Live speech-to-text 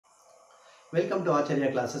Welcome to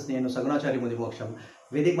Acharya classes. Nenu Sagunaa Chari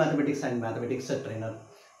Vedic Mathematics and Mathematics Trainer.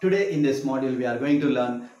 Today in this module we are going to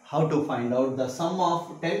learn how to find out the sum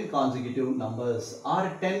of 10 consecutive numbers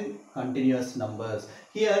or 10 continuous numbers.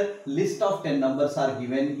 Here list of 10 numbers are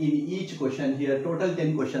given in each question. Here total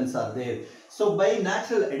 10 questions are there. So by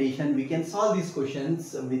natural addition we can solve these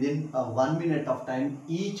questions within 1 minute of time.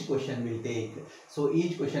 Each question will take. So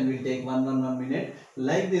each question will take 1 minute.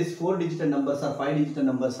 Like this 4-digit numbers or 5-digit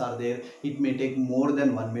numbers are there. It may take more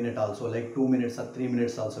than 1 minute also, like 2 minutes or 3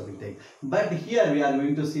 minutes also will take. But here we are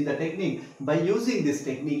going to see the technique. By using this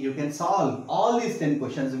technique you can solve all these 10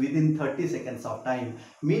 questions within 30 seconds of time.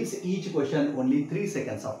 Means each question only 3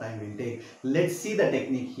 seconds of time will take. Let's see the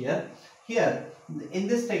technique here. Here in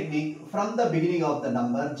this technique, from the beginning of the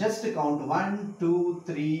number, just count 1, 2,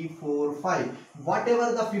 3, 4, 5.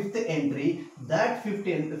 Whatever the fifth entry, that fifth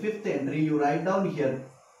entry you write down here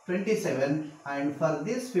 27, and for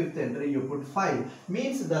this fifth entry you put 5.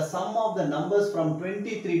 Means the sum of the numbers from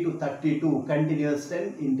 23 to 32 continuous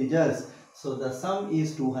 10 integers. So the sum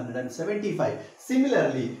is 275.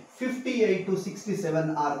 Similarly, 58 to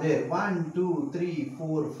 67 are there. 1, 2, 3,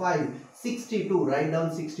 4, 5, 62. Write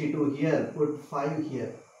down 62 here. Put 5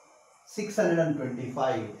 here.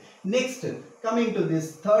 625. Next, coming to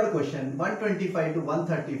this third question, 125 to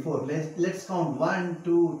 134. Let's count 1,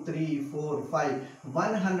 2, 3, 4, 5.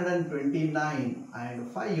 129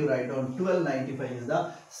 and 5 you write down. 1295 is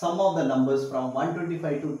the sum of the numbers from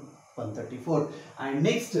 125 to 134. And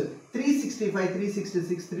next 365,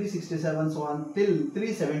 366, 367, so on till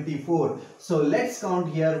 374. So let's count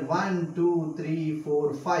here 1, 2, 3,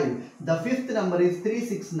 4, 5. The fifth number is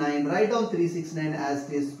 369. Write down 369 as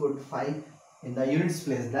it is, put 5 in the units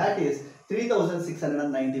place. That is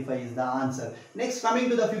 3695 is the answer. Next, coming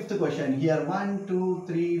to the fifth question. Here 1, 2,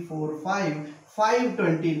 3, 4, 5.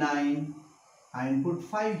 529 and put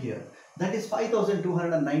 5 here. That is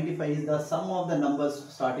 5295 is the sum of the numbers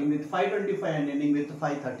starting with 525 and ending with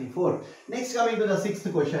 534. Next, coming to the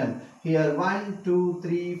sixth question. Here 1, 2,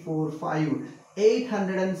 3, 4, 5.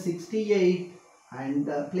 868 and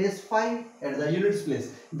place 5 at the units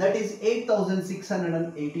place. That is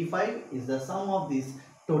 8685 is the sum of these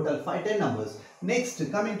total 10 numbers. Next,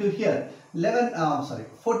 coming to here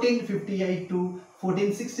 1458 to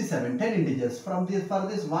 1467, 10 integers. From this, for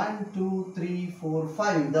this 1, 2, 3, 4,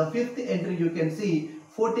 5, the fifth entry you can see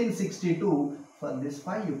 1462. For this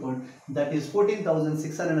 5 you put, that is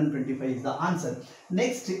 14,625 is the answer.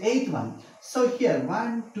 Next, eighth one. So here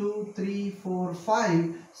 1, 2, 3, 4,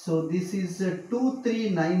 5. So this is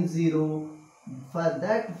 2390. For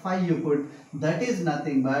that 5 you put, that is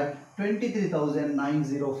nothing but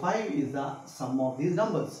 23,905 is the sum of these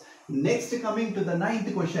numbers. Next, coming to the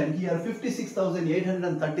ninth question. Here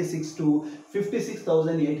 56,836 to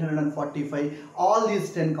 56,845. All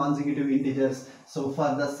these 10 consecutive integers. So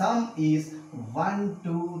for the sum is 1,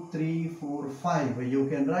 2, 3, 4, 5. You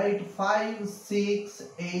can write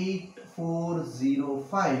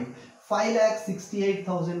 568,405.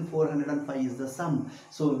 5,68,405 is the sum.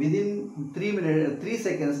 So within 3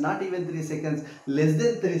 seconds, not even 3 seconds, less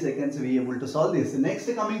than 3 seconds, we are able to solve this. Next,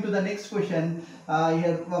 coming to the next question,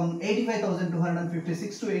 here from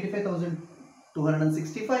 85,256 to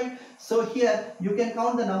 85,265. So here you can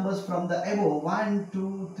count the numbers from the above. 1,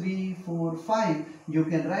 2, 3, 4, 5. You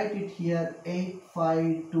can write it here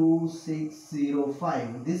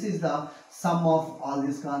 852605. This is the sum of all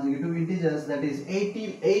these consecutive integers, that is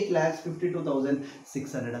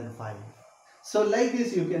 8,52,605. So like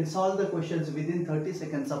this you can solve the questions within 30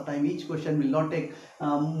 seconds of time. Each question will not take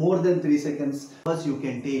more than 3 seconds. First you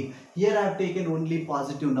can take. Here I have taken only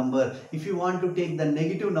positive number. If you want to take the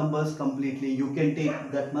negative numbers completely, you can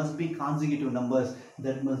take. That must be consecutive numbers.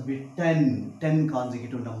 That must be 10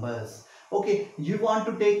 consecutive numbers. Okay, you want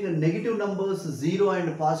to take negative numbers, 0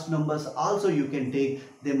 and positive numbers also you can take.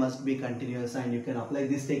 They must be continuous, and you can apply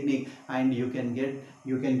this technique and you can get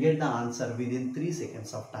the answer within 3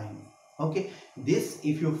 seconds of time. Okay, this,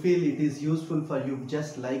 if you feel it is useful for you,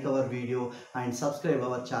 just like our video and subscribe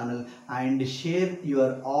our channel and share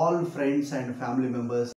your all friends and family members.